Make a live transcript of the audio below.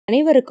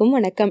அனைவருக்கும்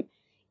வணக்கம்.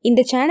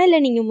 இந்த சேனலை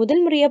நீங்கள்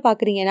முதல் முறையாக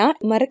பார்க்குறீங்கன்னா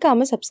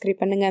மறக்காமல்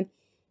சப்ஸ்கிரைப் பண்ணுங்கள்.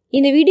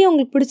 இந்த வீடியோ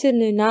உங்களுக்கு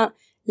பிடிச்சிருந்ததுன்னா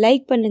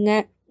லைக்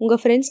பண்ணுங்கள், உங்கள்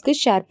ஃப்ரெண்ட்ஸ்க்கு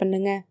ஷேர்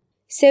பண்ணுங்கள்.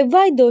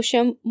 செவ்வாய்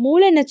தோஷம்,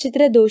 மூல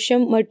நட்சத்திர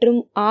தோஷம் மற்றும்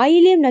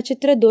ஆயில்யம்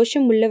நட்சத்திர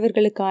தோஷம்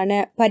உள்ளவர்களுக்கான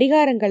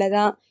பரிகாரங்களை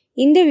தான்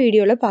இந்த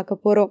வீடியோவில் பார்க்க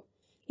போகிறோம்.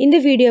 இந்த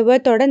வீடியோவை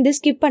தொடர்ந்து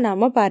ஸ்கிப்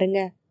பண்ணாமல்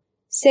பாருங்கள்.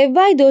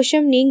 செவ்வாய்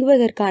தோஷம்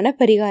நீங்குவதற்கான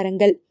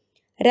பரிகாரங்கள்.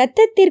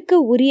 இரத்தத்திற்கு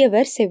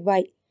உரியவர்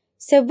செவ்வாய்.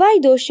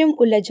 செவ்வாய் தோஷம்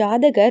உள்ள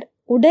ஜாதகர்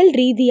உடல்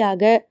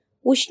ரீதியாக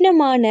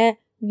உஷ்ணமான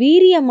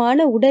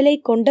வீரியமான உடலை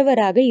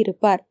கொண்டவராக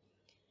இருப்பார்.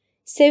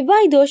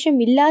 செவ்வாய் தோஷம்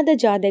இல்லாத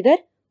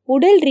ஜாதகர்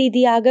உடல்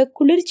ரீதியாக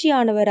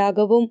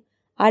குளிர்ச்சியானவராகவும்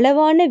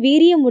அளவான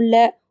வீரியமுள்ள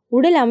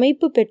உடல்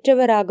அமைப்பு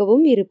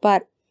பெற்றவராகவும்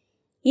இருப்பார்.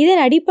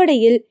 இதன்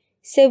அடிப்படையில்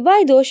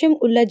செவ்வாய் தோஷம்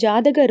உள்ள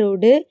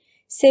ஜாதகரோடு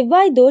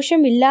செவ்வாய்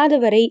தோஷம்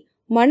இல்லாதவரை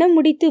மனம்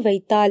முடித்து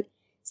வைத்தால்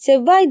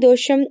செவ்வாய்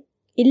தோஷம்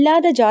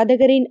இல்லாத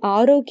ஜாதகரின்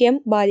ஆரோக்கியம்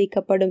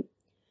பாதிக்கப்படும்,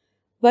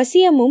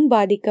 வசியமும்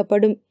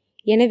பாதிக்கப்படும்.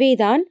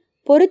 எனவேதான்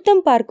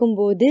பொருத்தம்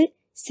பார்க்கும்போது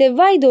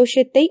செவ்வாய்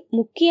தோஷத்தை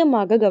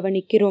முக்கியமாக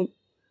கவனிக்கிறோம்.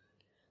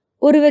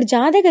 ஒருவர்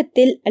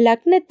ஜாதகத்தில்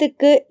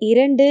லக்னத்துக்கு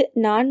 2,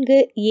 4,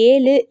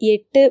 7,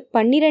 8,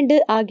 12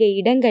 ஆகிய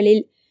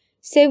இடங்களில்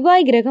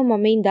செவ்வாய் கிரகம்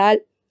அமைந்தால்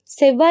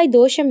செவ்வாய்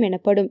தோஷம்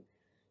எனப்படும்.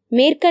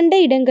 மேற்கண்ட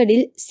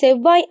இடங்களில்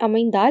செவ்வாய்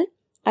அமைந்தால்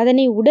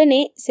அதனை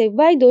உடனே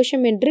செவ்வாய்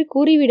தோஷம் என்று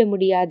கூறிவிட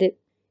முடியாது.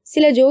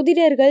 சில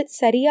ஜோதிடர்கள்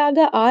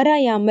சரியாக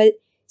ஆராயாமல்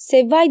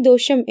செவ்வாய்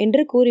தோஷம்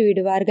என்று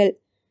கூறிவிடுவார்கள்.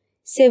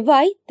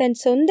 செவ்வாய் தன்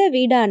சொந்த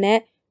வீடான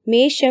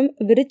மேஷம்,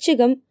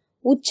 விருச்சிகம்,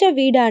 உச்ச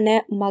வீடான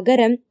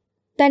மகரம்,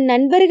 தன்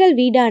நண்பர்கள்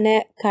வீடான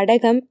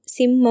கடகம்,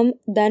 சிம்மம்,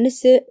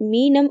 தனுசு,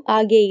 மீனம்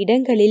ஆகிய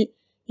இடங்களில்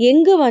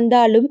எங்கு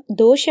வந்தாலும்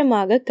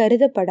தோஷமாக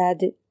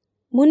கருதப்படாது.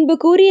 முன்பு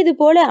கூறியது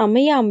போல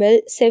அமையாமல்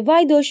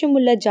செவ்வாய் தோஷம்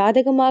உள்ள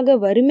ஜாதகமாக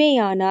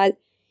வருமேயானால்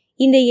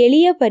இந்த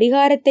எளிய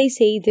பரிகாரத்தை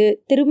செய்து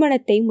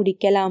திருமணத்தை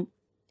முடிக்கலாம்.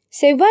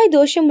 செவ்வாய்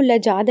தோஷம் உள்ள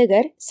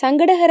ஜாதகர்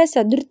சங்கடஹர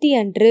சதுர்த்தி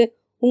அன்று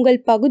உங்கள்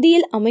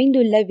பகுதியில்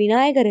அமைந்துள்ள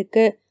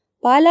விநாயகருக்கு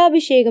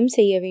பாலாபிஷேகம்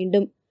செய்ய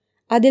வேண்டும்.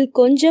 அதில்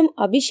கொஞ்சம்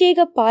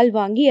அபிஷேக பால்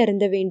வாங்கி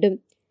அருந்த வேண்டும்.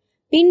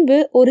 பின்பு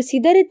ஒரு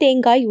சிதறு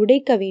தேங்காய்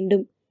உடைக்க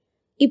வேண்டும்.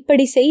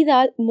 இப்படி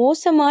செய்தால்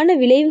மோசமான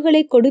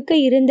விளைவுகளை கொடுக்க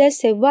இருந்த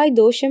செவ்வாய்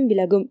தோஷம்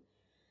விலகும்.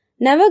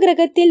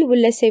 நவகிரகத்தில்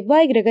உள்ள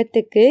செவ்வாய்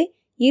கிரகத்துக்கு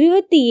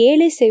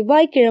 27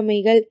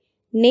 செவ்வாய்க்கிழமைகள்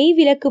நெய்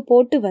விளக்கு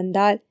போட்டு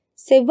வந்தால்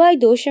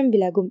செவ்வாய் தோஷம்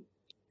விலகும்.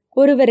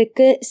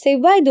 ஒருவருக்கு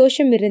செவ்வாய்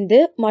தோஷம் இருந்து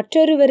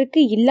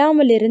மற்றொருவருக்கு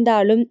இல்லாமல்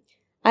இருந்தாலும்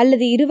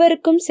அல்லது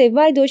இருவருக்கும்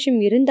செவ்வாய் தோஷம்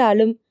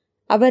இருந்தாலும்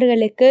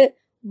அவர்களுக்கு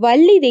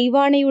வள்ளி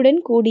தெய்வானையுடன்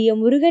கூடிய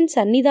முருகன்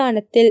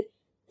சன்னிதானத்தில்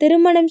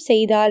திருமணம்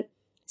செய்தால்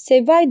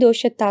செவ்வாய்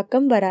தோஷ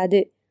தாக்கம்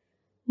வராது.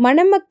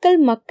 மணமக்கள்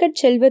மக்கட்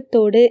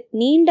செல்வத்தோடு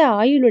நீண்ட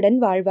ஆயுளுடன்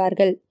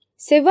வாழ்வார்கள்.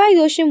 செவ்வாய்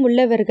தோஷம்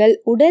உள்ளவர்கள்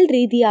உடல்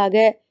ரீதியாக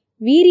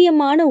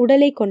வீரியமான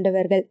உடலை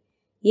கொண்டவர்கள்.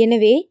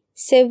 எனவே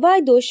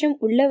செவ்வாய் தோஷம்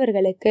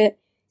உள்ளவர்களுக்கு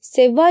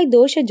செவ்வாய்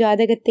தோஷ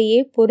ஜாதகத்தையே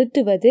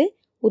பொருத்துவது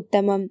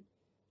உத்தமம்.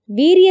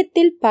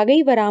 வீரியத்தில் பகை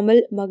வராமல்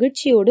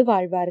மகிழ்ச்சியோடு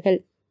வாழ்வார்கள்.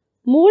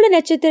 மூல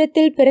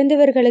நட்சத்திரத்தில்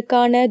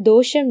பிறந்தவர்களுக்கான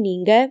தோஷம்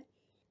நீங்க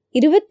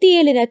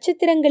 27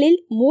 நட்சத்திரங்களில்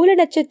மூல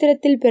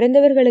நட்சத்திரத்தில்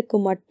பிறந்தவர்களுக்கு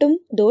மட்டும்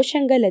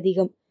தோஷங்கள்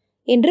அதிகம்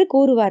என்று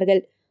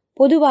கூறுவார்கள்.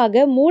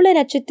 பொதுவாக மூல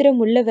நட்சத்திரம்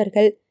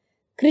உள்ளவர்கள்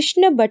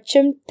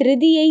கிருஷ்ணபட்சம்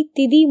திருதியை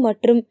திதி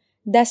மற்றும்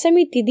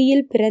தசமி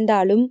திதியில்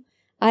பிறந்தாலும்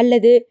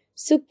அல்லது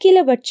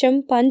சுக்கிலபட்சம்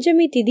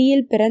பஞ்சமி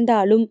திதியில்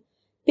பிறந்தாலும்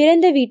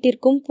பிறந்த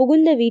வீட்டிற்கும்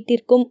புகுந்த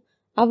வீட்டிற்கும்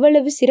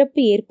அவ்வளவு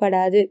சிறப்பு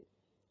ஏற்படாது.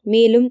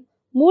 மேலும்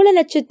மூல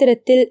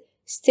நட்சத்திரத்தில்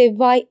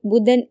செவ்வாய்,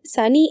 புதன்,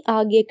 சனி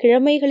ஆகிய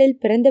கிழமைகளில்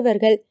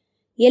பிறந்தவர்கள்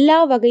எல்லா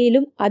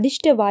வகையிலும்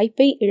அதிர்ஷ்ட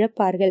வாய்ப்பை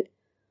இழப்பார்கள்.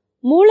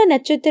 மூல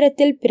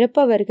நட்சத்திரத்தில்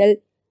பிறப்பவர்கள்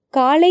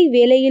காலை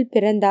வேளையில்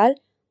பிறந்தால்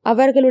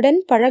அவர்களுடன்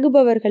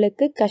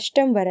பழகுபவர்களுக்கு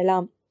கஷ்டம்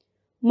வரலாம்.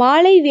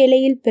 மாலை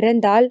வேளையில்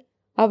பிறந்தால்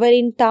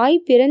அவரின்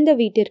தாய் பிறந்த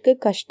வீட்டிற்கு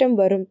கஷ்டம்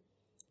வரும்.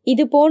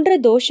 இது போன்ற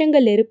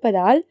தோஷங்கள்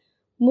இருப்பதால்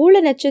மூல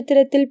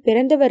நட்சத்திரத்தில்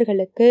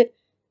பிறந்தவர்களுக்கு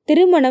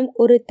திருமணம்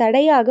ஒரு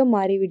தடையாக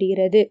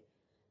மாறிவிடுகிறது.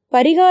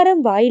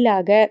 பரிகாரம்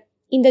வாயிலாக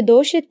இந்த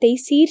தோஷத்தை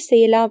சீர்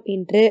செய்யலாம்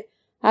என்று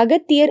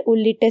அகத்தியர்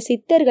உள்ளிட்ட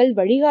சித்தர்கள்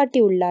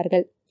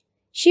வழிகாட்டியுள்ளார்கள்.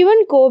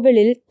 சிவன்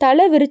கோவிலில்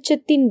தல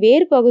விருட்சத்தின்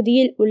வேர்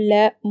பகுதியில்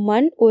உள்ள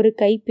மண் ஒரு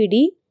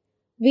கைப்பிடி,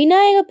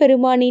 விநாயக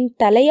பெருமானின்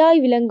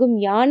தலையாய் விளங்கும்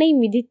யானை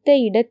மிதித்த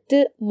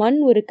இடத்து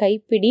மண் ஒரு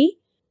கைப்பிடி,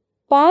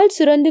 பால்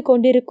சுரந்து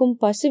கொண்டிருக்கும்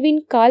பசுவின்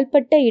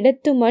கால்பட்ட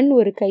இடத்து மண்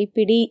ஒரு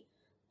கைப்பிடி,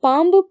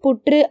 பாம்பு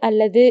புற்று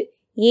அல்லது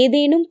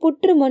ஏதேனும்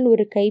புற்று மண்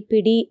ஒரு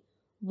கைப்பிடி,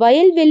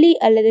 வயல்வெளி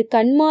அல்லது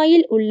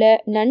கண்மாயில் உள்ள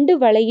நண்டு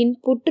வளையின்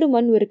புற்று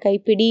மண் ஒரு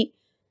கைப்பிடி,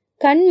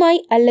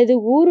 கண்மாய் அல்லது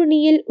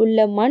ஊருணியில்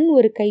உள்ள மண்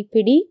ஒரு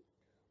கைப்பிடி,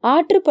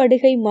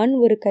 ஆற்றுப்படுகை மண்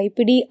ஒரு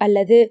கைப்பிடி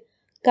அல்லது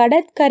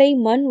கடற்கரை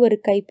மண் ஒரு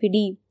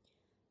கைப்பிடி.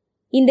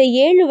 இந்த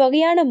 7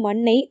 வகையான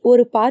மண்ணை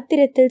ஒரு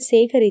பாத்திரத்தில்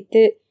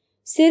சேகரித்து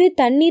சிறு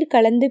தண்ணீர்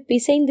கலந்து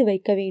பிசைந்து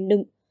வைக்க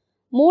வேண்டும்.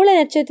 மூல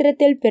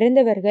நட்சத்திரத்தில்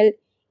பிறந்தவர்கள்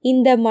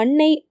இந்த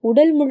மண்ணை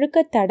உடல்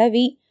முழுக்க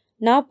தடவி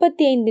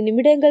 45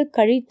 நிமிடங்கள்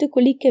கழித்து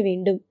குளிக்க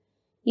வேண்டும்.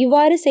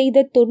 இவ்வாறு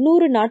செய்த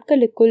 90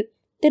 நாட்களுக்குள்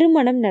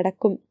திருமணம்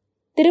நடக்கும்.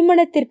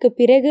 திருமணத்திற்கு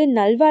பிறகு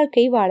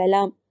நல்வாழ்க்கை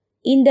வாழலாம்.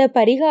 இந்த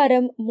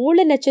பரிகாரம்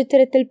மூல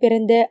நட்சத்திரத்தில்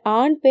பிறந்த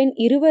ஆண் பெண்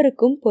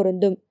இருவருக்கும்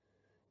பொருந்தும்.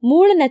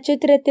 மூல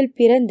நட்சத்திரத்தில்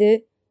பிறந்து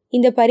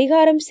இந்த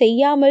பரிகாரம்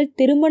செய்யாமல்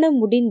திருமணம்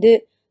முடிந்து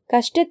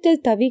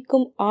கஷ்டத்தில்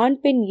தவிக்கும் ஆண்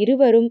பெண்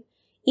இருவரும்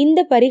இந்த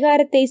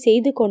பரிகாரத்தை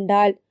செய்து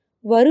கொண்டால்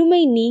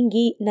வறுமை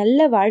நீங்கி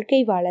நல்ல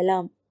வாழ்க்கை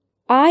வாழலாம்.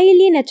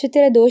 ஆயில்ய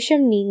நட்சத்திர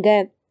தோஷம் நீங்க.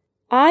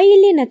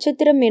 ஆயில்ய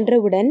நட்சத்திரம்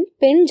என்றவுடன்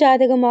பெண்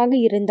ஜாதகமாக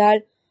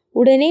இருந்தால்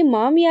உடனே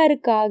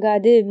மாமியாருக்கு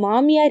ஆகாது,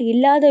 மாமியார்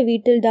இல்லாத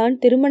வீட்டில்தான்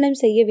திருமணம்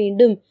செய்ய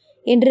வேண்டும்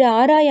என்று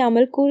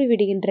ஆராயாமல்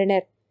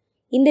கூறிவிடுகின்றனர்.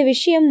 இந்த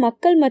விஷயம்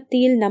மக்கள்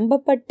மத்தியில்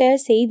நம்பப்பட்ட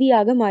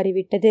செய்தியாக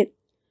மாறிவிட்டது.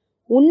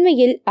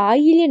 உண்மையில்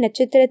ஆயில்ய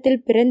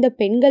நட்சத்திரத்தில் பிறந்த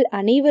பெண்கள்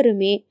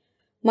அனைவருமே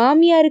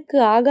மாமியாருக்கு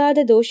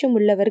ஆகாத தோஷம்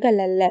உள்ளவர்கள்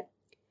அல்ல.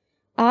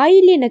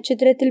 ஆயில்ய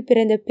நட்சத்திரத்தில்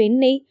பிறந்த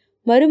பெண்ணை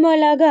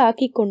மருமகளாக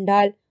ஆக்கிக்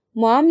கொண்டால்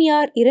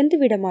மாமியார் இறந்து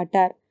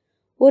விடமாட்டார்.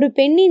 ஒரு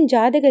பெண்ணின்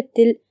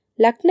ஜாதகத்தில்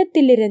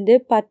லக்னத்திலிருந்து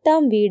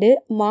 10ஆம் வீடு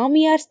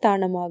மாமியார்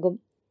ஸ்தானமாகும்.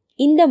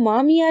 இந்த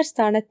மாமியார்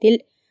ஸ்தானத்தில்,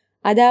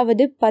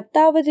 அதாவது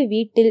 10வது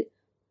வீட்டில்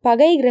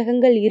பகை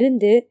கிரகங்கள்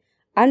இருந்து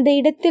அந்த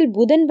இடத்தில்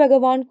புதன்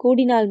பகவான்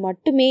கூடினால்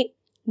மட்டுமே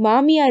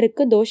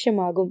மாமியாருக்கு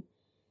தோஷமாகும்.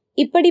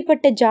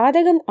 இப்படிப்பட்ட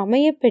ஜாதகம்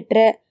அமையப்பெற்ற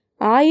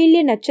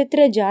ஆயில்ய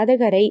நட்சத்திர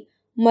ஜாதகரை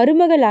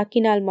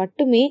மருமகளாக்கினால்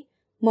மட்டுமே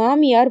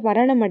மாமியார்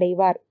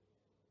மரணமடைவார்.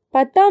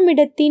 10ஆம்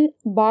இடத்தின்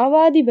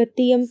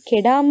பாவாதிபத்தியம்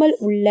கெடாமல்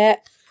உள்ள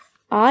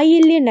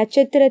ஆயில்ய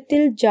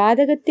நட்சத்திரத்தில்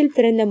ஜாதகத்தில்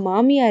பிறந்த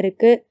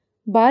மாமியாருக்கு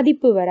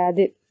பாதிப்பு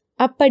வராது.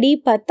 அப்படி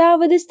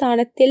 10வது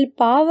ஸ்தானத்தில்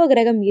பாவ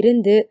கிரகம்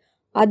இருந்து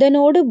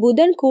அதனோடு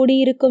புதன்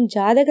கூடியிருக்கும்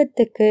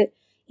ஜாதகத்துக்கு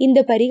இந்த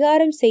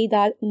பரிகாரம்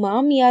செய்தால்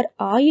மாமியார்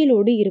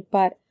ஆயுளோடு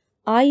இருப்பார்.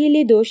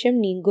 ஆயில்ய தோஷம்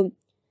நீங்கும்.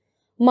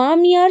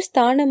 மாமியார்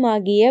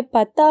ஸ்தானமாகிய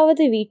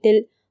 10வது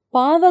வீட்டில்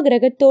பாவ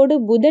கிரகத்தோடு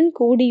புதன்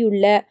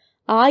கூடியுள்ள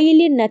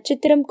ஆயில்ய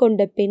நட்சத்திரம்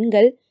கொண்ட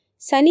பெண்கள்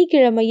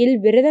சனிக்கிழமையில்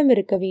விரதம்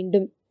இருக்க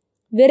வேண்டும்.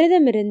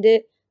 விரதமிருந்து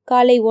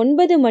காலை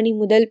 9 மணி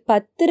முதல்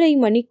 10:30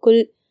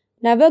 மணிக்குள்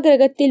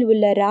நவகிரகத்தில்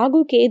உள்ள ராகு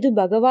கேது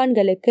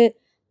பகவான்களுக்கு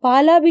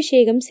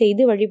பாலாபிஷேகம்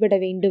செய்து வழிபட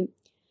வேண்டும்.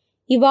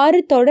 இவ்வாறு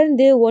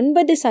தொடர்ந்து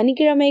 9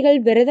 சனிக்கிழமைகள்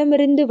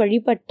விரதமிருந்து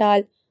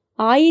வழிபட்டால்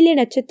ஆயில்ய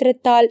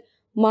நட்சத்திரத்தால்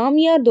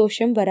மாமியார்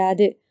தோஷம்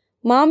வராது.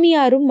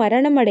 மாமியாரும்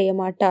மரணமடைய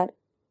மாட்டார்.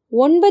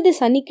 9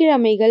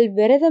 சனிக்கிழமைகள்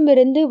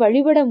விரதமிருந்து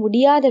வழிபட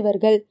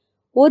முடியாதவர்கள்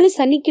ஒரு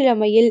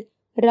சனிக்கிழமையில்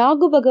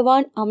ராகு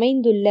பகவான்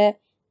அமைந்துள்ள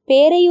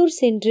பேரையூர்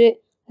சென்று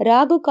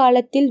ராகு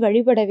காலத்தில்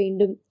வழிபட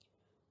வேண்டும்.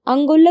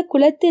 அங்குள்ள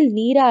குளத்தில்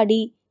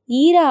நீராடி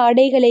ஈர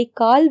ஆடைகளை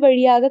கால்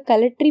வழியாக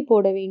கலற்றி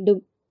போட வேண்டும்.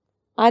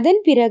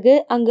 அதன் பிறகு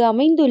அங்கு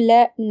அமைந்துள்ள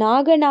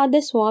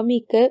நாகநாத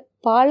சுவாமிக்கு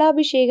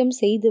பாலாபிஷேகம்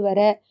செய்து வர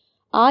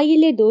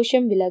ஆயில்ய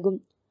தோஷம் விலகும்.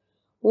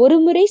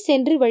 ஒருமுறை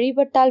சென்று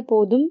வழிபட்டால்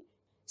போதும்.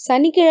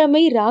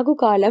 சனிக்கிழமை ராகு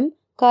காலம்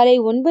காலை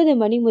 9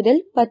 மணி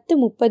முதல்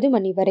 10:30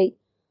 மணி வரை.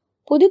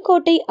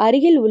 புதுக்கோட்டை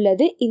அருகில்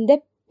உள்ளது இந்த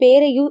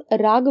பேரையூர்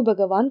ராகு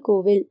பகவான்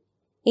கோவில்.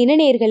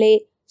 இனநேர்களே,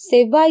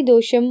 செவ்வாய்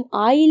தோஷம்,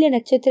 ஆயில்ய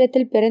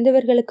நட்சத்திரத்தில்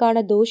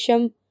பிறந்தவர்களுக்கான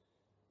தோஷம்,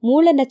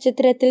 மூல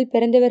நட்சத்திரத்தில்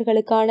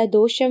பிறந்தவர்களுக்கான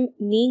தோஷம்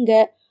நீங்க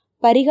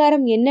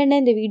பரிகாரம் என்னென்ன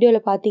இந்த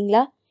வீடியோவில்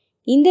பார்த்தீங்களா?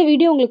 இந்த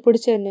வீடியோ உங்களுக்கு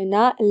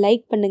பிடிச்சிருந்ததுன்னா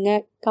லைக் பண்ணுங்க,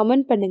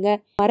 கமெண்ட் பண்ணுங்க,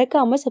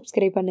 மறக்காம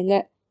சப்ஸ்கிரைப் பண்ணுங்க.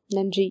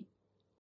 நன்றி.